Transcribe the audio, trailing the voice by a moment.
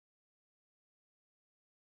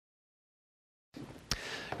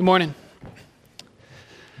Good morning.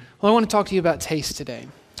 Well, I want to talk to you about taste today.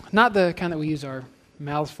 Not the kind that we use our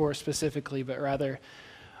mouths for specifically, but rather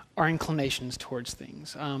our inclinations towards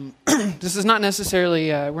things. This is not necessarily,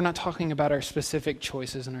 we're not talking about our specific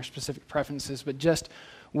choices and our specific preferences, but just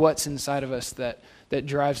what's inside of us that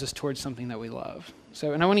drives us towards something that we love.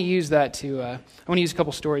 So, and I want to use that I want to use a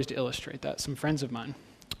couple stories to illustrate that, some friends of mine.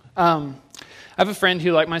 I have a friend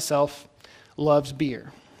who, like myself, loves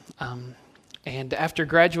beer. And after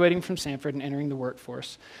graduating from Sanford and entering the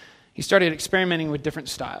workforce, he started experimenting with different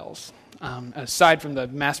styles. Aside from the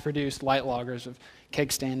mass-produced light lagers of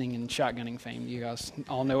keg standing and shotgunning fame, you guys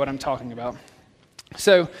all know what I'm talking about.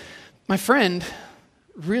 So my friend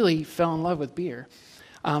really fell in love with beer.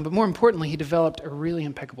 But more importantly, he developed a really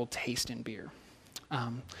impeccable taste in beer.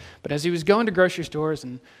 But as he was going to grocery stores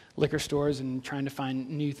and liquor stores and trying to find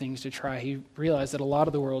new things to try, he realized that a lot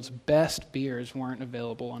of the world's best beers weren't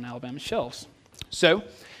available on Alabama's shelves. So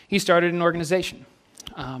he started an organization.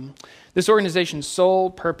 This organization's sole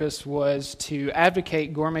purpose was to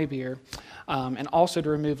advocate gourmet beer and also to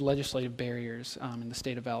remove legislative barriers in the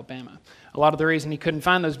state of Alabama. A lot of the reason he couldn't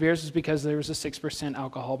find those beers is because there was a 6%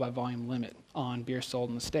 alcohol by volume limit on beer sold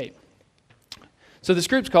in the state. So this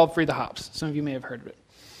group's called Free the Hops. Some of you may have heard of it.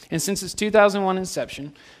 And since its 2001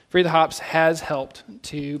 inception, Free the Hops has helped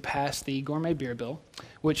to pass the gourmet beer bill,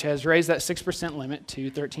 which has raised that 6% limit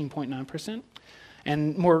to 13.9%.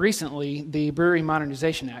 And more recently, the Brewery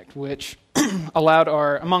Modernization Act, which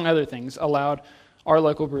among other things, allowed our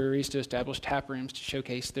local breweries to establish tap rooms to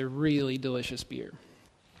showcase their really delicious beer.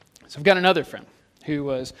 So I've got another friend who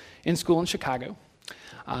was in school in Chicago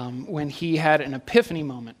when he had an epiphany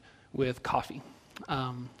moment with coffee,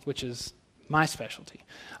 which is my specialty.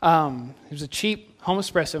 It was a cheap home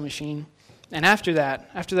espresso machine, and after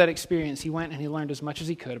that experience, he went and he learned as much as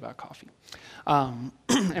he could about coffee.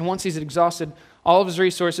 And once he's exhausted all of his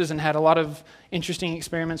resources and had a lot of interesting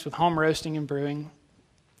experiments with home roasting and brewing,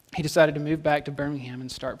 he decided to move back to Birmingham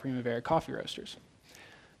and start Primavera Coffee Roasters.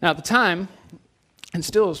 Now at the time, and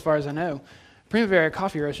still as far as I know, Primavera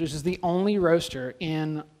Coffee Roasters is the only roaster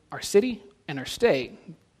in our city and our state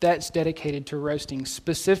that's dedicated to roasting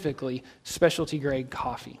specifically specialty grade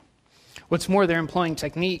coffee. What's more, they're employing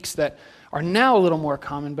techniques that are now a little more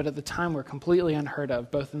common, but at the time were completely unheard of,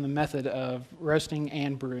 both in the method of roasting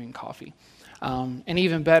and brewing coffee. And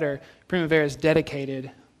even better, Primavera is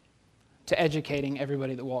dedicated to educating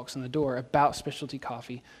everybody that walks in the door about specialty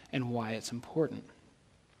coffee and why it's important.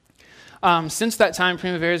 Since that time,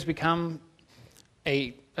 Primavera has become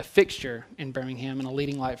a fixture in Birmingham and a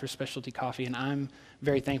leading light for specialty coffee, and I'm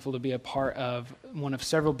very thankful to be a part of one of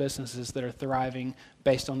several businesses that are thriving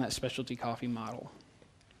based on that specialty coffee model.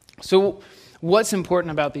 So what's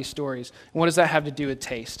important about these stories? What does that have to do with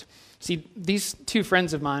taste? See, these two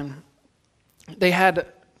friends of mine, they had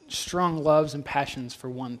strong loves and passions for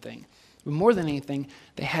one thing. But more than anything,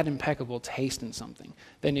 they had impeccable taste in something.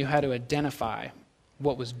 They knew how to identify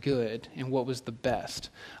what was good and what was the best.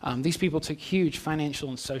 These people took huge financial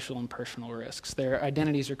and social and personal risks. Their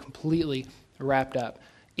identities are completely wrapped up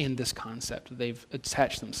in this concept that they've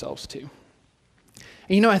attached themselves to.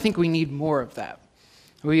 And I think we need more of that.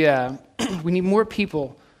 We need more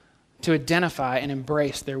people to identify and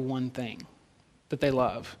embrace their one thing that they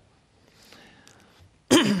love.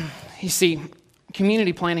 You see,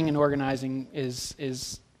 community planning and organizing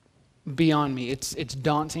is beyond me. It's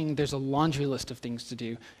daunting. There's a laundry list of things to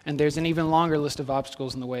do, and there's an even longer list of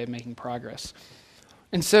obstacles in the way of making progress.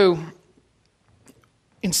 And so,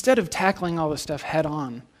 instead of tackling all this stuff head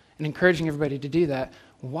on and encouraging everybody to do that,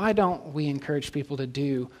 why don't we encourage people to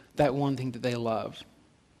do that one thing that they love?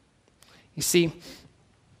 You see,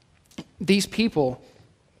 these people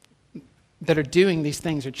that are doing these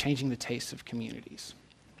things are changing the tastes of communities.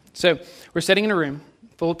 So we're sitting in a room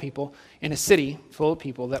full of people, in a city full of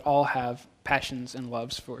people that all have passions and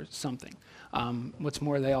loves for something. What's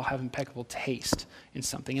more, they all have impeccable taste in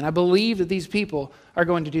something. And I believe that these people are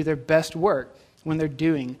going to do their best work when they're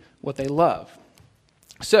doing what they love.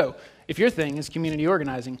 So if your thing is community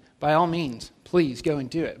organizing, by all means, please go and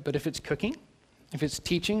do it. But if it's cooking, if it's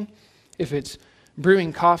teaching, if it's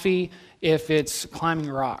brewing coffee, if it's climbing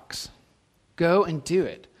rocks, go and do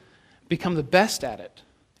it. Become the best at it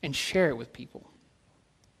and share it with people.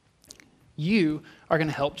 You are going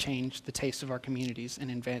to help change the taste of our communities and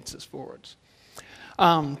advance us forwards.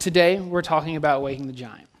 Today, we're talking about waking the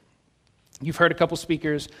giant. You've heard a couple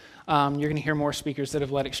speakers. You're going to hear more speakers that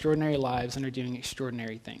have led extraordinary lives and are doing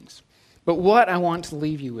extraordinary things. But what I want to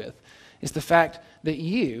leave you with is the fact that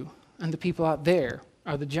you and the people out there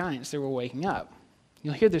are the giants that were waking up.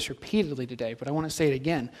 You'll hear this repeatedly today, but I want to say it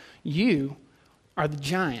again. You are the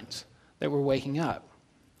giants that were waking up.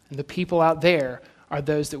 And the people out there are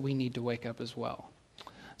those that we need to wake up as well.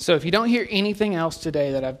 So if you don't hear anything else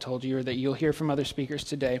today that I've told you or that you'll hear from other speakers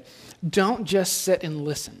today, don't just sit and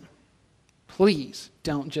listen. Please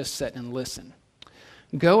don't just sit and listen.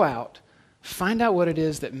 Go out, find out what it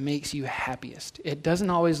is that makes you happiest. It doesn't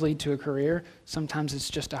always lead to a career. Sometimes it's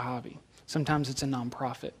just a hobby. Sometimes it's a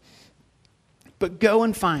nonprofit. But go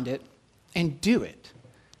and find it and do it.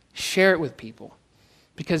 Share it with people,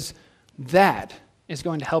 because that is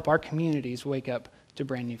going to help our communities wake up to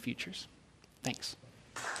brand new futures. Thanks.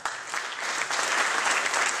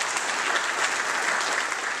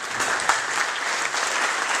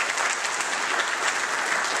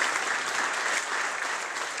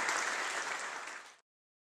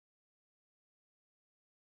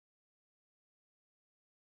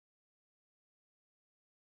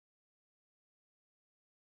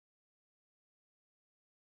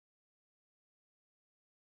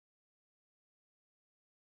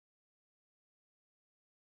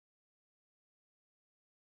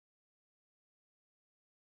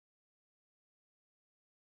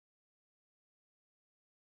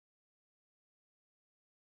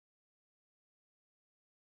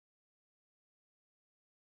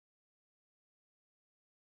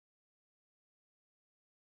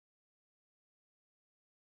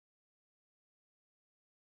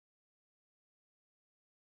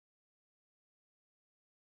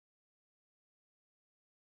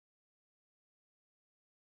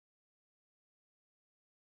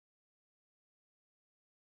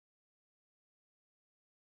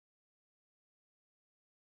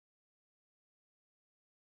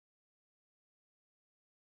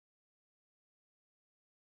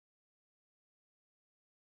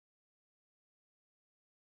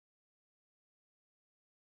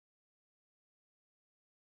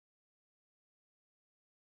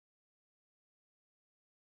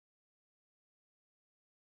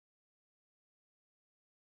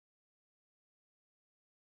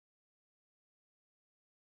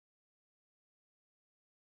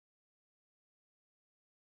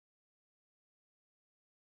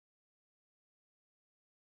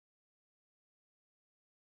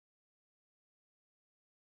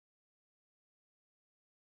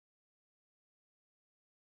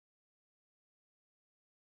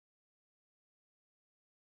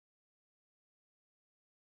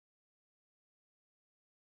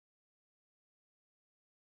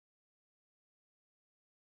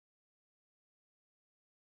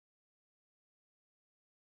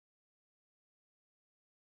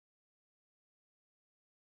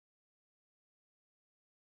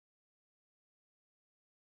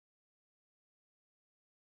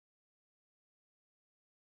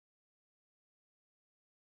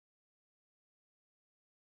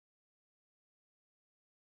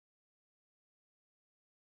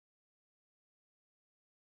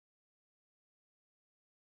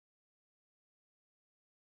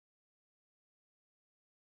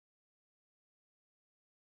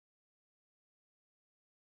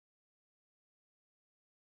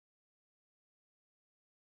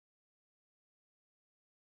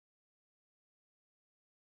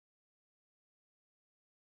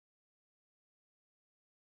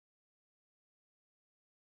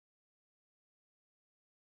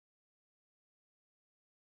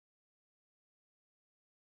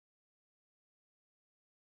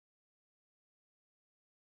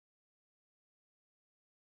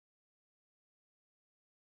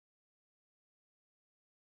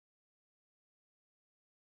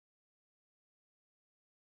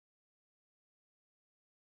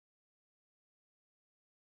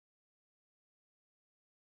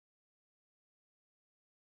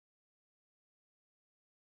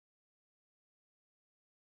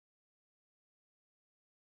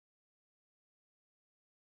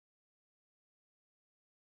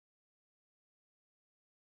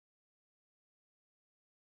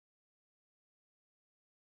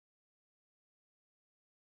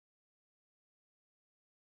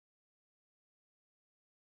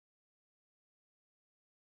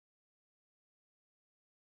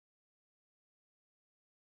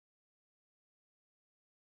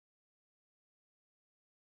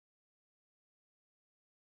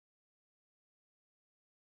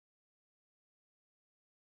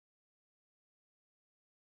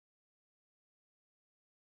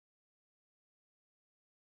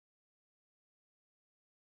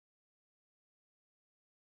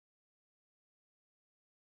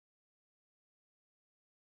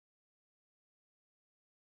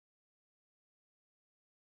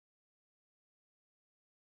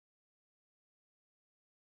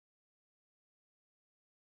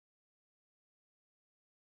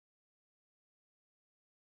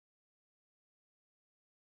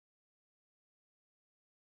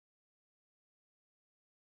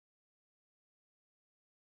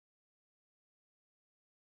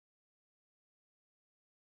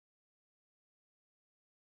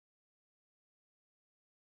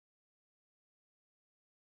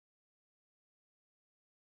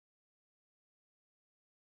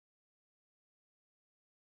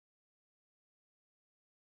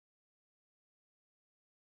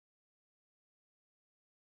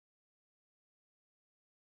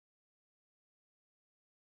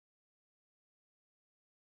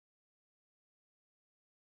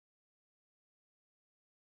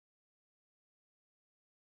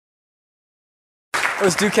 It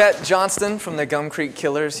was Duquette Johnston from the Gum Creek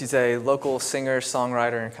Killers. He's a local singer,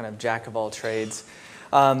 songwriter, and kind of jack of all trades.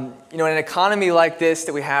 In an economy like this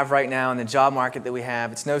that we have right now, in the job market that we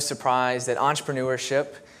have, it's no surprise that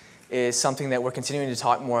entrepreneurship is something that we're continuing to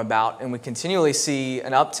talk more about, and we continually see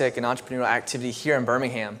an uptick in entrepreneurial activity here in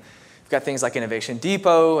Birmingham. We've got things like Innovation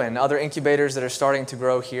Depot and other incubators that are starting to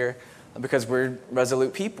grow here because we're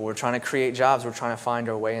resolute people. We're trying to create jobs. We're trying to find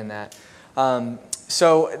our way in that.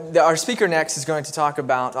 Our speaker next is going to talk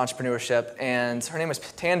about entrepreneurship, and her name is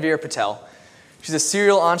Tanveer Patel. She's a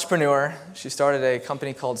serial entrepreneur. She started a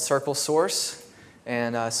company called Circle Source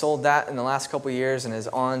and sold that in the last couple of years and is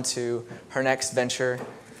on to her next venture,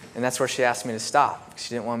 and that's where she asked me to stop. She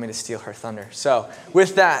didn't want me to steal her thunder. So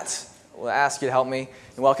with that, we'll ask you to help me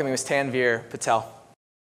in welcoming Ms. Tanveer Patel.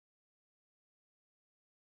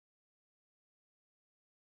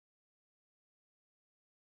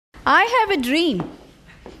 I have a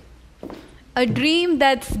dream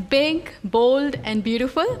that's big, bold, and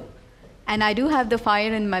beautiful, and I do have the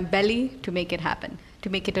fire in my belly to make it happen, to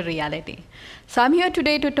make it a reality. So I'm here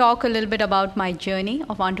today to talk a little bit about my journey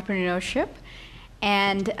of entrepreneurship,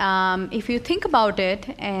 and if you think about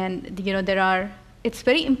it, and it's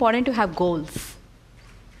very important to have goals.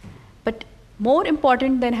 But more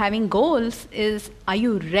important than having goals is, are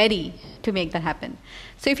you ready to make that happen?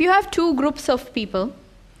 So if you have two groups of people,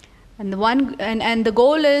 and the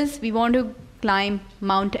goal is we want to climb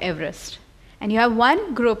Mount Everest. And you have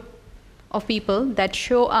one group of people that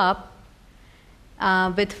show up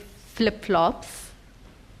with flip-flops,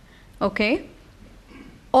 okay?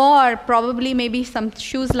 Or probably maybe some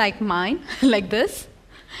shoes like mine, like this.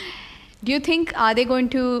 Do you think,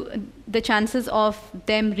 the chances of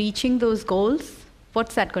them reaching those goals,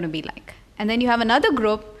 what's that going to be like? And then you have another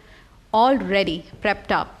group already prepped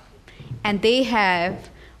up, and they have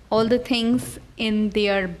all the things in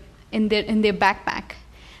their backpack.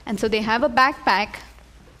 And so they have a backpack,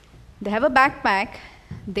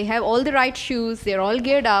 they have all the right shoes, they're all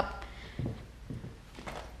geared up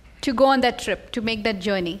to go on that trip, to make that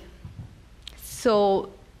journey. So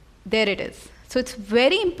there it is. So it's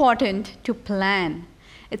very important to plan.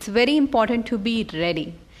 It's very important to be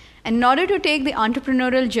ready. And in order to take the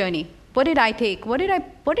entrepreneurial journey, what did I take? What did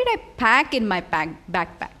I pack in my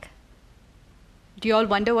backpack? Do you all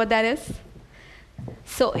wonder what that is?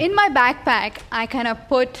 So in my backpack, I kind of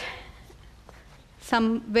put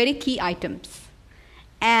some very key items.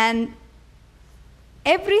 And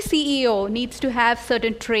every CEO needs to have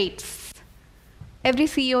certain traits. Every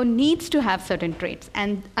CEO needs to have certain traits.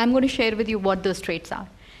 And I'm going to share with you what those traits are.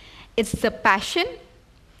 It's the passion,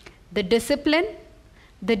 the discipline,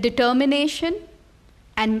 the determination,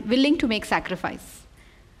 and willing to make sacrifice.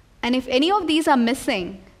 And if any of these are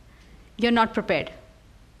missing, you're not prepared.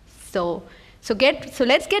 So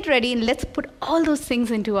let's get ready and let's put all those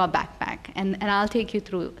things into our backpack, and I'll take you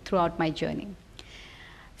throughout my journey.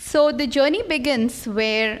 So the journey begins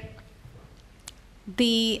where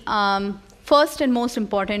the first and most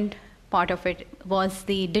important part of it was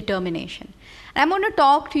the determination. And I'm going to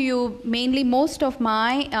talk to you mainly, most of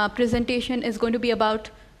my presentation is going to be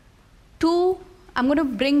about I'm going to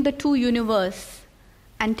bring the two universe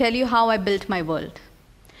and tell you how I built my world.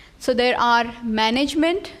 So there are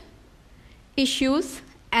management issues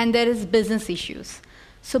and there is business issues.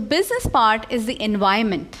 So business part is the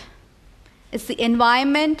environment. It's the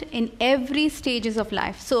environment in every stages of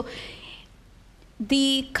life. So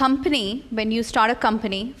the company, when you start a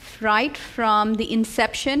company, right from the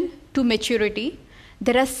inception to maturity,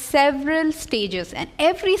 there are several stages, and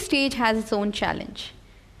every stage has its own challenge.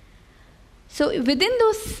 So within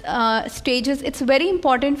those stages, it's very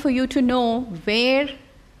important for you to know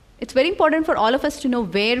it's very important for all of us to know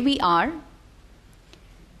where we are,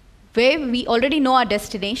 where we already know our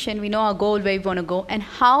destination, we know our goal, where we want to go, and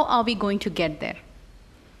how are we going to get there.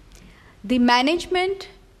 The management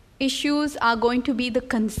issues are going to be the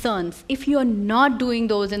concerns. If you are not doing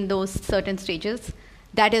those in those certain stages,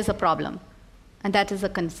 that is a problem, and that is a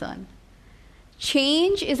concern.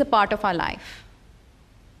 Change is a part of our life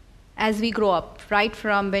as we grow up, right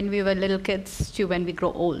from when we were little kids to when we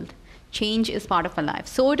grow old. Change is part of our life.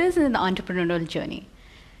 So it is in the entrepreneurial journey.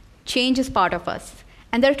 Change is part of us.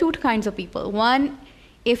 And there are two kinds of people. One,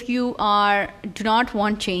 if you do not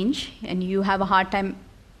want change and you have a hard time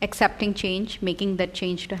accepting change, making that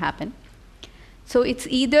change to happen. So it's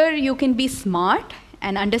either you can be smart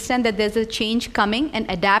and understand that there's a change coming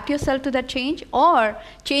and adapt yourself to that change, or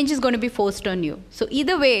change is going to be forced on you. So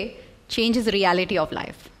either way, change is the reality of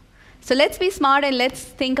life. So let's be smart and let's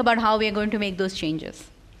think about how we are going to make those changes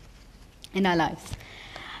in our lives.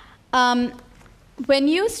 When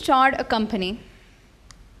you start a company,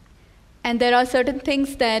 And there are certain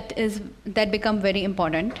things that become very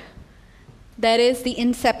important. There is the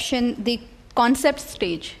inception, the concept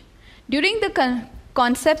stage. During the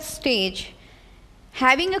concept stage,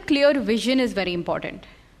 having a clear vision is very important.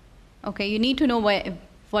 Okay, you need to know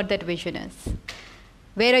what that vision is.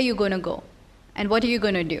 Where are you going to go? And what are you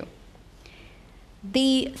going to do?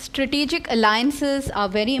 The strategic alliances are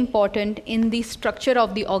very important in the structure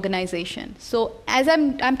of the organization. So as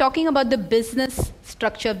I'm talking about the business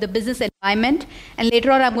structure of the business environment, and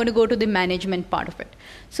later on I'm going to go to the management part of it.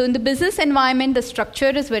 So in the business environment, the structure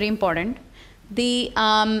is very important.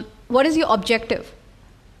 What is your objective?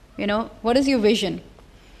 What is your vision?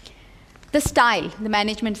 The style, the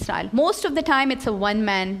management style. Most of the time it's a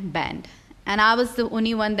one-man band. And I was the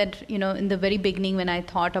only one that, in the very beginning when I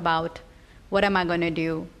thought about what am I going to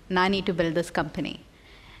do? And I need to build this company.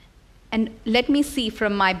 And let me see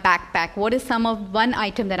from my backpack, what is one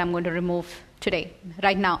item that I'm going to remove today,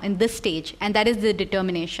 right now, in this stage? And that is the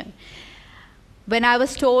determination. When I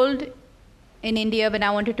was told in India, when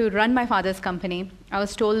I wanted to run my father's company, I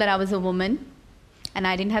was told that I was a woman and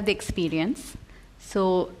I didn't have the experience.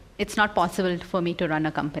 So it's not possible for me to run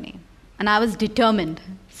a company. And I was determined.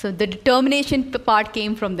 So the determination part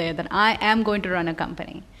came from there, that I am going to run a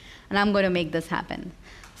company. And I'm going to make this happen.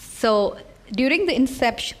 So during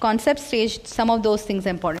the concept stage, some of those things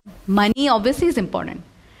are important. Money obviously is important.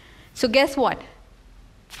 So guess what?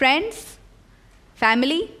 Friends,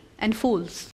 family, and fools.